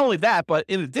not only that, but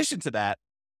in addition to that,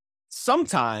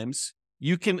 sometimes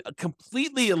you can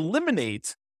completely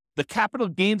eliminate the capital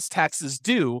gains taxes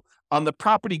due on the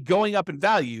property going up in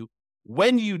value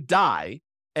when you die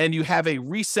and you have a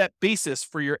reset basis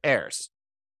for your heirs.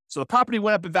 So the property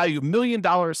went up in value $1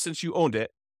 million since you owned it,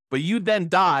 but you then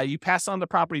die, you pass on the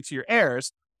property to your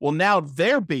heirs. Well, now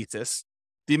their basis,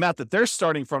 the amount that they're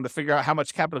starting from to figure out how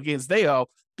much capital gains they owe,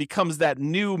 becomes that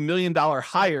new $1 million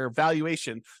higher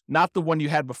valuation, not the one you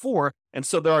had before. And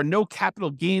so there are no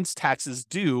capital gains taxes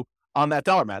due on that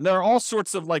dollar amount. And there are all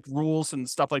sorts of like rules and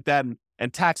stuff like that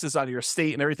and taxes on your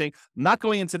estate and everything. I'm not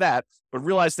going into that, but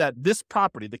realize that this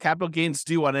property, the capital gains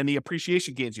due on any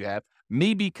appreciation gains you have,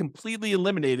 may be completely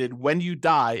eliminated when you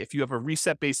die if you have a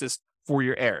reset basis for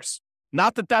your heirs.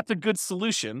 Not that that's a good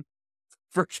solution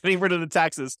for getting rid of the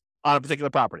taxes on a particular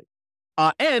property.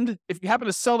 And if you happen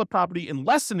to sell the property in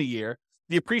less than a year,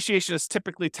 the appreciation is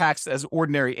typically taxed as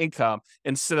ordinary income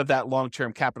instead of that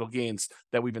long-term capital gains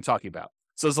that we've been talking about.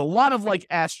 So there's a lot of like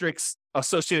asterisks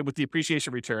associated with the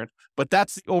appreciation return, but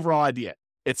that's the overall idea.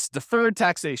 It's deferred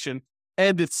taxation,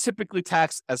 and it's typically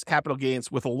taxed as capital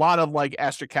gains with a lot of like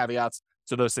asterisk caveats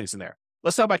to those things in there.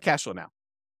 Let's talk about cash flow now.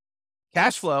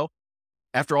 Cash flow,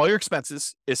 after all your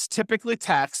expenses, is typically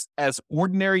taxed as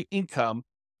ordinary income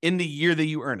in the year that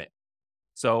you earn it.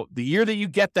 So the year that you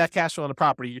get that cash flow on the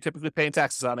property, you're typically paying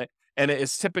taxes on it, and it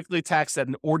is typically taxed at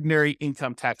an ordinary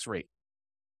income tax rate.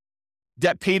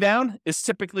 Debt paydown is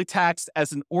typically taxed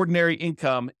as an ordinary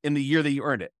income in the year that you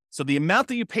earned it. So the amount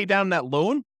that you pay down that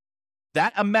loan,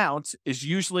 that amount is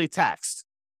usually taxed.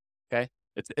 Okay.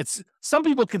 It's some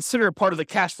people consider it part of the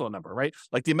cash flow number, right?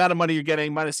 Like the amount of money you're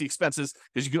getting minus the expenses,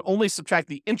 because you can only subtract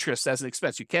the interest as an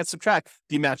expense. You can't subtract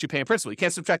the amount you pay in principal. You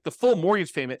can't subtract the full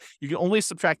mortgage payment. You can only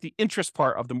subtract the interest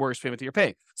part of the mortgage payment that you're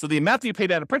paying. So the amount that you pay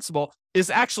down in principal is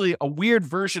actually a weird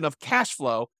version of cash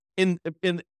flow in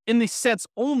the sense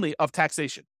only of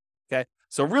taxation. Okay.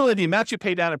 So really the amount you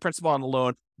pay down in principal on the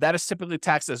loan, that is typically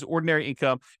taxed as ordinary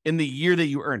income in the year that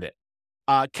you earned it.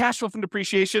 Cash flow from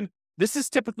depreciation, this is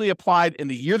typically applied in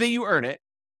the year that you earn it,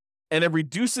 and it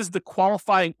reduces the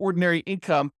qualifying ordinary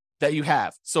income that you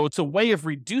have. So it's a way of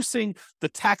reducing the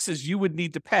taxes you would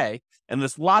need to pay. And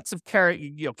there's lots of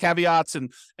caveats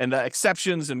and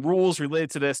exceptions and rules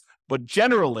related to this. But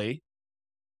generally,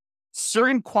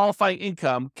 certain qualifying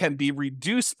income can be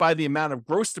reduced by the amount of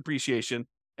gross depreciation.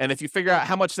 And if you figure out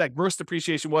how much that gross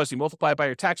depreciation was, you multiply it by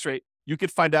your tax rate, you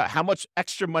could find out how much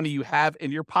extra money you have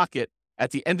in your pocket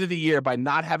at the end of the year by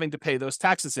not having to pay those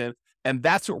taxes in. And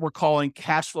that's what we're calling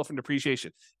cash flow from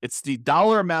depreciation. It's the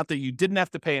dollar amount that you didn't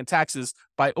have to pay in taxes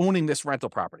by owning this rental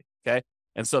property. Okay.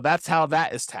 And so that's how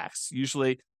that is taxed.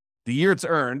 Usually the year it's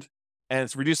earned, and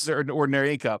it's reduces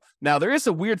ordinary income. Now, there is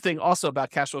a weird thing also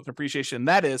about cash flow from depreciation, and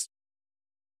that is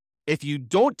if you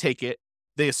don't take it,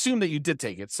 they assume that you did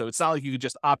take it. So it's not like you could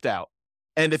just opt out.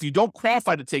 And if you don't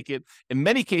qualify to take it, in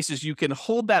many cases, you can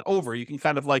hold that over. You can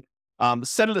kind of like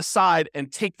set it aside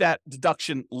and take that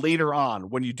deduction later on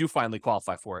when you do finally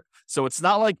qualify for it. So it's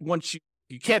not like once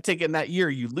you can't take it in that year,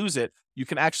 you lose it. You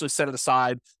can actually set it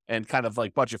aside and kind of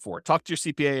like budget for it. Talk to your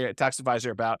CPA or tax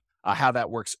advisor about how that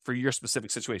works for your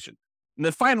specific situation. And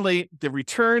then finally, the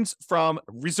returns from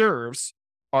reserves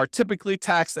are typically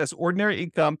taxed as ordinary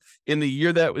income in the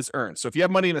year that it was earned. So if you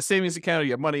have money in a savings account, or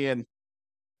you have money in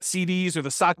CDs or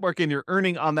the stock market, and you're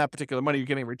earning on that particular money, you're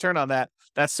getting a return on that,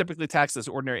 that's typically taxed as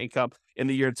ordinary income in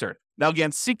the year it's earned. Now,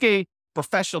 again, seek a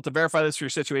professional to verify this for your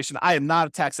situation. I am not a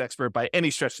tax expert by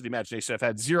any stretch of the imagination. I've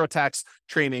had zero tax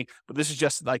training, but this is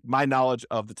just like my knowledge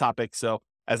of the topic. So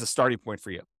as a starting point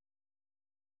for you.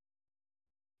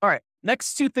 All right,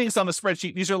 next two things on the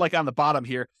spreadsheet. These are like on the bottom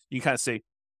here. You can kind of see.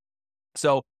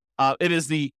 So it is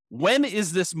the when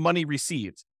is this money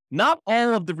received? Not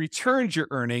all of the returns you're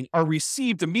earning are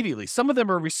received immediately. Some of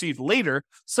them are received later.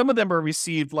 Some of them are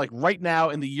received like right now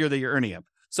in the year that you're earning them.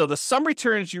 So the some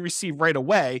returns you receive right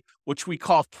away, which we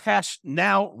call cash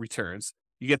now returns,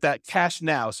 you get that cash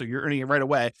now, so you're earning it right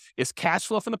away, is cash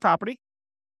flow from the property.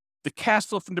 The cash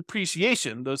flow from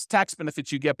depreciation, those tax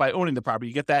benefits you get by owning the property,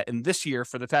 you get that in this year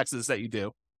for the taxes that you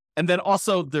do. And then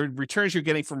also the returns you're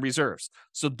getting from reserves.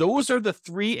 So those are the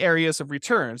three areas of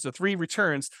returns, the three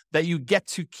returns that you get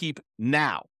to keep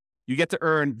now. You get to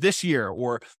earn this year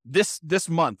or this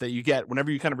month that you get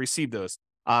whenever you kind of receive those.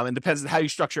 And depends on how you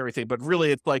structure everything. But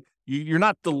really, it's like you're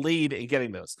not delayed in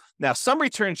getting those. Now, some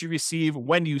returns you receive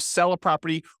when you sell a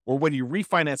property or when you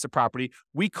refinance a property,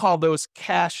 we call those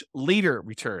cash later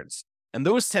returns. And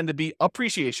those tend to be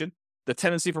appreciation, the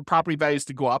tendency for property values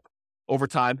to go up over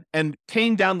time, and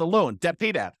paying down the loan, debt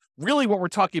pay down. Really what we're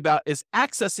talking about is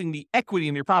accessing the equity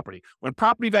in your property. When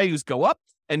property values go up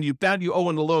and you owe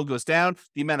and the loan goes down,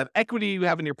 the amount of equity you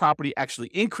have in your property actually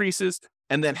increases.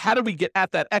 And then how do we get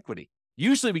at that equity?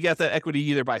 Usually we get that equity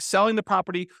either by selling the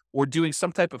property or doing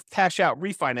some type of cash out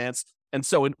refinance. And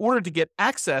so in order to get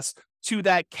access to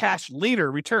that cash later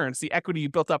returns, the equity you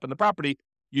built up in the property,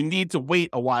 you need to wait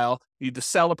a while. You need to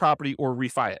sell the property or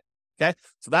refi it. Okay.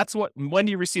 So that's when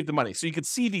you receive the money. So you can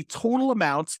see the total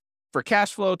amount for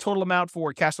cash flow, total amount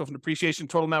for cash flow from depreciation,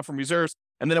 total amount from reserves,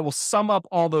 and then it will sum up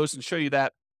all those and show you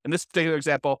that in this particular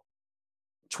example,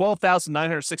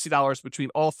 $12,960 between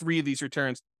all three of these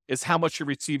returns is how much you're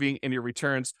receiving in your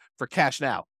returns for cash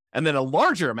now. And then a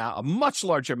much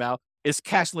larger amount is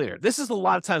cash later. This is a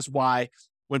lot of times why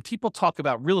when people talk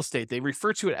about real estate, they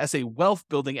refer to it as a wealth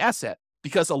building asset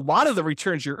because a lot of the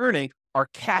returns you're earning are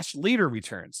cash later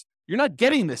returns. You're not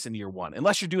getting this in year one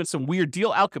unless you're doing some weird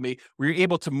deal alchemy where you're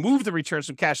able to move the returns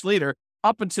from cash later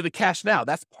up into the cash now.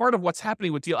 That's part of what's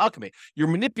happening with deal alchemy. You're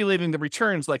manipulating the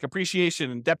returns like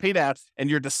appreciation and debt paid out, and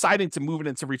you're deciding to move it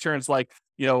into returns like,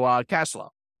 cash flow.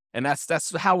 And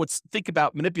that's how it's think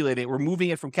about manipulating it. We're moving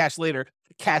it from cash later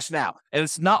to cash now. And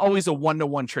it's not always a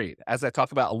one-to-one trade, as I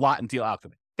talk about a lot in deal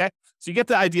alchemy. Okay. So you get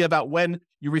the idea about when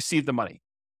you receive the money.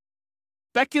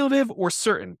 Speculative or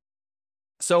certain.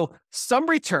 So some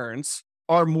returns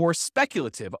are more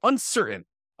speculative, uncertain.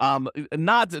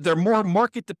 They're more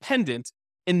market dependent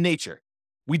in nature.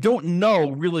 We don't know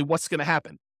really what's going to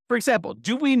happen. For example,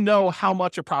 do we know how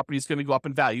much a property is going to go up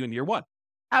in value in year one?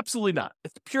 Absolutely not.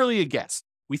 It's purely a guess.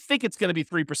 We think it's going to be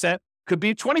 3%, could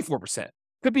be 24%,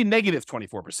 could be negative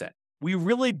 24%. We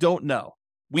really don't know.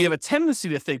 We have a tendency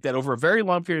to think that over a very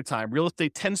long period of time, real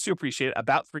estate tends to appreciate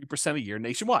about 3% a year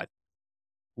nationwide.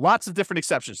 Lots of different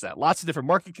exceptions to that, lots of different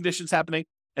market conditions happening.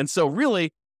 And so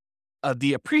really,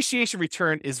 the appreciation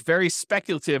return is very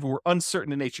speculative or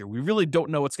uncertain in nature. We really don't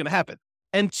know what's going to happen.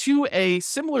 And to a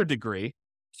similar degree,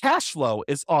 cash flow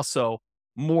is also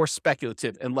more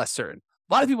speculative and less certain.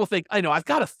 A lot of people think, I've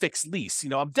got a fixed lease.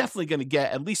 I'm definitely going to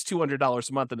get at least $200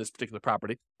 a month in this particular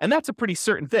property. And that's a pretty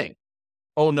certain thing.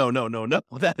 Oh, no.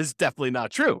 That is definitely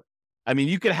not true. I mean,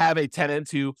 you could have a tenant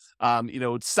who,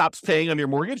 stops paying on your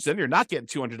mortgage, then you're not getting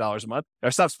 $200 a month,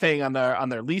 or stops paying on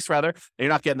their lease rather, and you're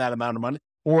not getting that amount of money.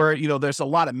 Or, there's a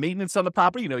lot of maintenance on the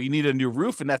property. You need a new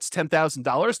roof and that's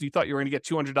 $10,000 and you thought you were going to get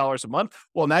 $200 a month.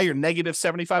 Well, now you're negative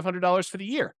 $7,500 for the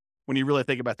year when you really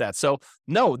think about that. So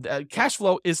no, cash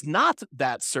flow is not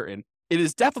that certain. It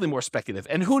is definitely more speculative.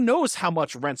 And who knows how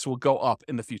much rents will go up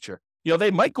in the future. They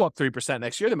might go up 3%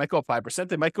 next year. They might go up 5%.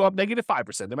 They might go up negative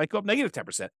 5%. They might go up negative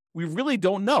 10%. We really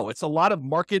don't know. It's a lot of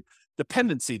market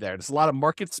dependency there. There's a lot of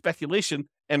market speculation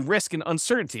and risk and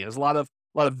uncertainty. There's a lot of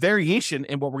variation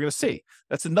in what we're going to see.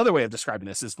 That's another way of describing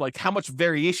this is like how much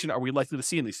variation are we likely to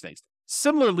see in these things?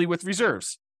 Similarly with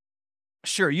reserves.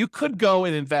 Sure, you could go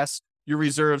and invest your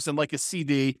reserves in like a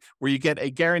CD where you get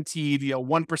a guaranteed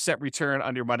 1% return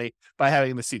on your money by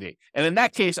having the CD. And in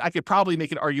that case, I could probably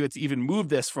make an argument to even move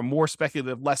this from more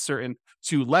speculative, less certain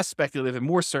to less speculative and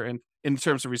more certain in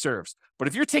terms of reserves. But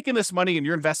if you're taking this money and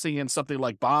you're investing in something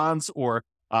like bonds or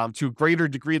to a greater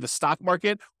degree the stock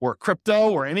market or crypto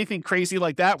or anything crazy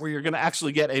like that, where you're going to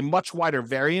actually get a much wider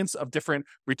variance of different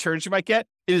returns you might get,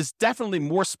 it is definitely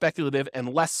more speculative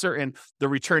and less certain the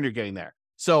return you're getting there.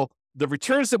 So the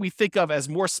returns that we think of as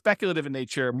more speculative in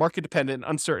nature, market dependent and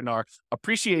uncertain are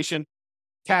appreciation,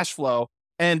 cash flow,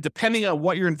 and depending on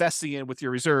what you're investing in with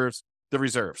your reserves, the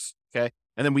reserves. Okay.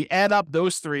 And then we add up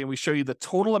those three and we show you the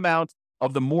total amount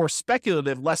of the more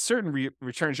speculative, less certain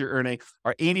returns you're earning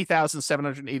are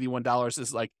 $80,781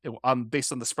 is like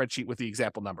based on the spreadsheet with the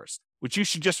example numbers, which you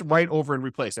should just write over and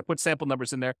replace. I put sample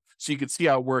numbers in there so you can see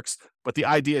how it works, but the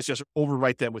idea is just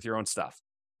overwrite them with your own stuff.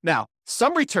 Now,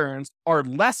 some returns are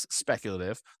less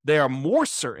speculative. They are more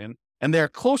certain, and they're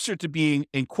closer to being,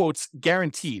 in quotes,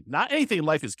 guaranteed. Not anything in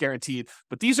life is guaranteed,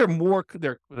 but these are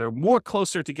they're more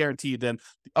closer to guaranteed than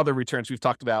the other returns we've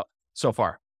talked about so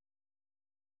far.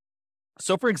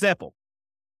 So, for example,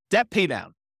 debt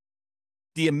paydown.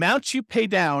 The amount you pay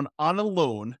down on a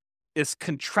loan is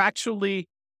contractually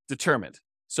determined.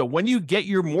 So when you get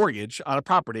your mortgage on a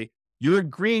property, you're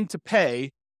agreeing to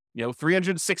pay,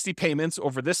 360 payments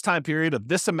over this time period of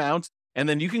this amount. And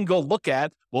then you can go look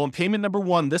at, well, in payment number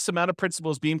 1, this amount of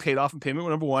principal is being paid off in payment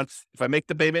number 1. If I make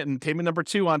the payment in payment number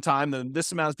 2 on time, then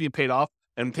this amount is being paid off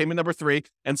in payment number 3.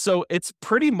 And so it's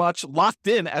pretty much locked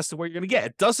in as to what you're going to get.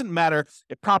 It doesn't matter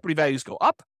if property values go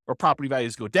up or property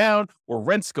values go down or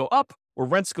rents go up or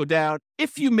rents go down.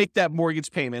 If you make that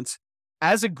mortgage payment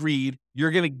as agreed,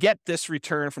 you're going to get this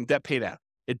return from debt paydown.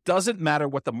 It doesn't matter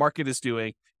what the market is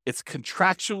doing. It's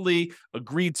contractually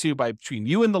agreed to between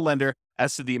you and the lender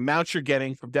as to the amount you're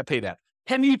getting from debt paydown.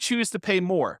 Can you choose to pay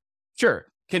more? Sure.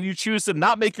 Can you choose to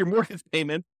not make your mortgage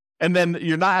payment and then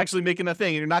you're not actually making a thing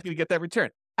and you're not going to get that return?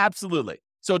 Absolutely.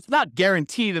 So it's not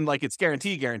guaranteed and like it's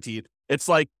guaranteed. It's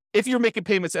like if you're making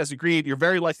payments as agreed, you're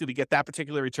very likely to get that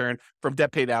particular return from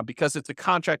debt paydown because it's a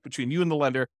contract between you and the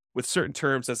lender with certain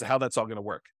terms as to how that's all going to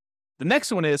work. The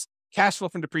next one is cash flow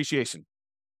from depreciation.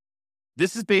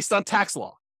 This is based on tax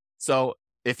law. So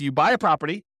if you buy a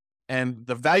property and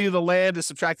the value of the land is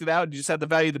subtracted out, and you just have the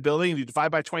value of the building and you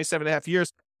divide by 27 and a half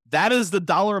years, that is the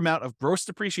dollar amount of gross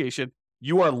depreciation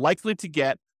you are likely to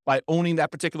get by owning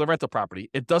that particular rental property.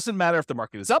 It doesn't matter if the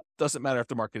market is up, doesn't matter if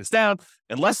the market is down,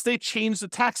 unless they change the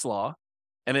tax law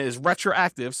and it is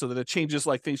retroactive so that it changes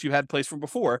like things you had in place from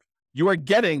before, you are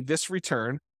getting this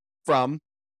return from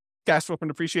cash flow from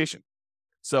depreciation.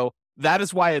 So that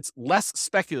is why it's less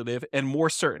speculative and more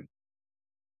certain.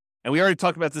 And we already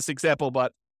talked about this example,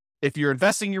 but if you're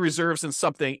investing your reserves in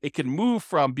something, it can move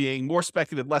from being more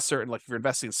speculative, less certain, like if you're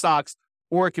investing in stocks,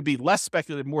 or it could be less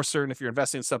speculative, more certain if you're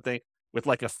investing in something with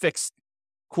like a fixed,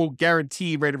 quote,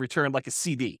 guaranteed rate of return, like a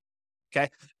CD. Okay.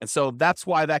 And so that's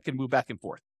why that can move back and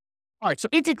forth. All right. So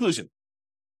in conclusion,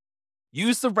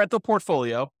 use the rental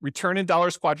portfolio return in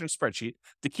dollars quadrant spreadsheet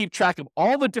to keep track of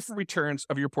all the different returns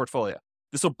of your portfolio.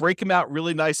 This will break them out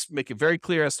really nice, make it very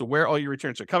clear as to where all your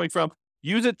returns are coming from.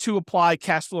 Use it to apply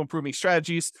cash flow improving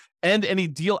strategies and any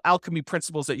deal alchemy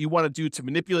principles that you want to do to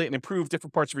manipulate and improve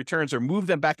different parts of returns or move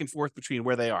them back and forth between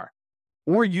where they are.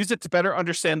 Or use it to better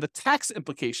understand the tax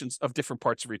implications of different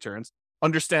parts of returns,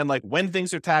 understand like when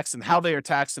things are taxed and how they are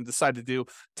taxed, and decide to do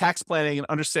tax planning and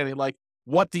understanding like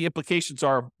what the implications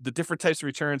are, the different types of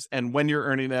returns and when you're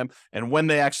earning them and when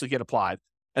they actually get applied.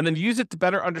 And then use it to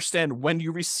better understand when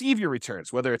you receive your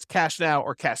returns, whether it's cash now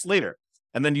or cash later.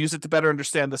 And then use it to better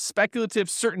understand the speculative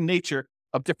certain nature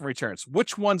of different returns.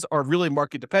 Which ones are really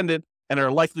market dependent and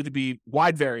are likely to be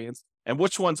wide variance, and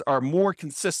which ones are more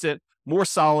consistent, more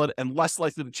solid, and less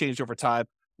likely to change over time,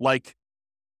 like,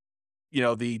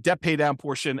 the debt pay down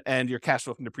portion and your cash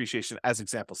flow from depreciation as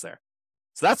examples there.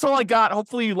 So that's all I got.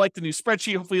 Hopefully you like the new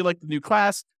spreadsheet. Hopefully you like the new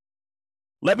class.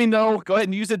 Let me know. Go ahead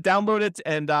and use it, download it,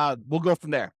 and we'll go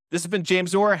from there. This has been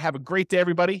James Orr. Have a great day,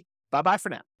 everybody. Bye-bye for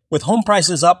now. With home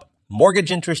prices up,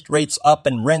 mortgage interest rates up,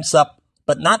 and rents up,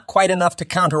 but not quite enough to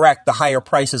counteract the higher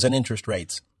prices and interest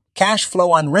rates, cash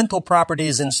flow on rental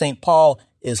properties in St. Paul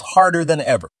is harder than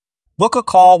ever. Book a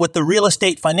call with the Real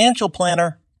Estate Financial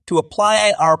Planner to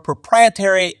apply our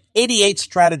proprietary 88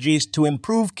 strategies to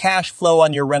improve cash flow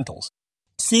on your rentals.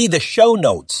 See the show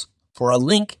notes for a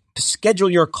link to schedule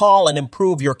your call and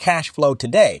improve your cash flow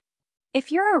today.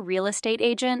 If you're a real estate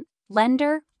agent,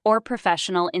 lender, or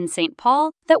professional in St.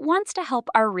 Paul that wants to help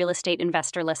our real estate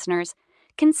investor listeners,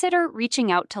 consider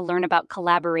reaching out to learn about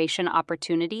collaboration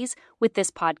opportunities with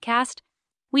this podcast.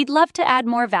 We'd love to add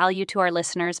more value to our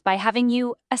listeners by having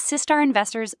you assist our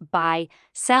investors buy,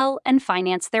 sell, and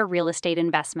finance their real estate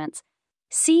investments.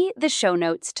 See the show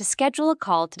notes to schedule a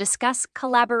call to discuss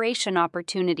collaboration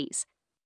opportunities.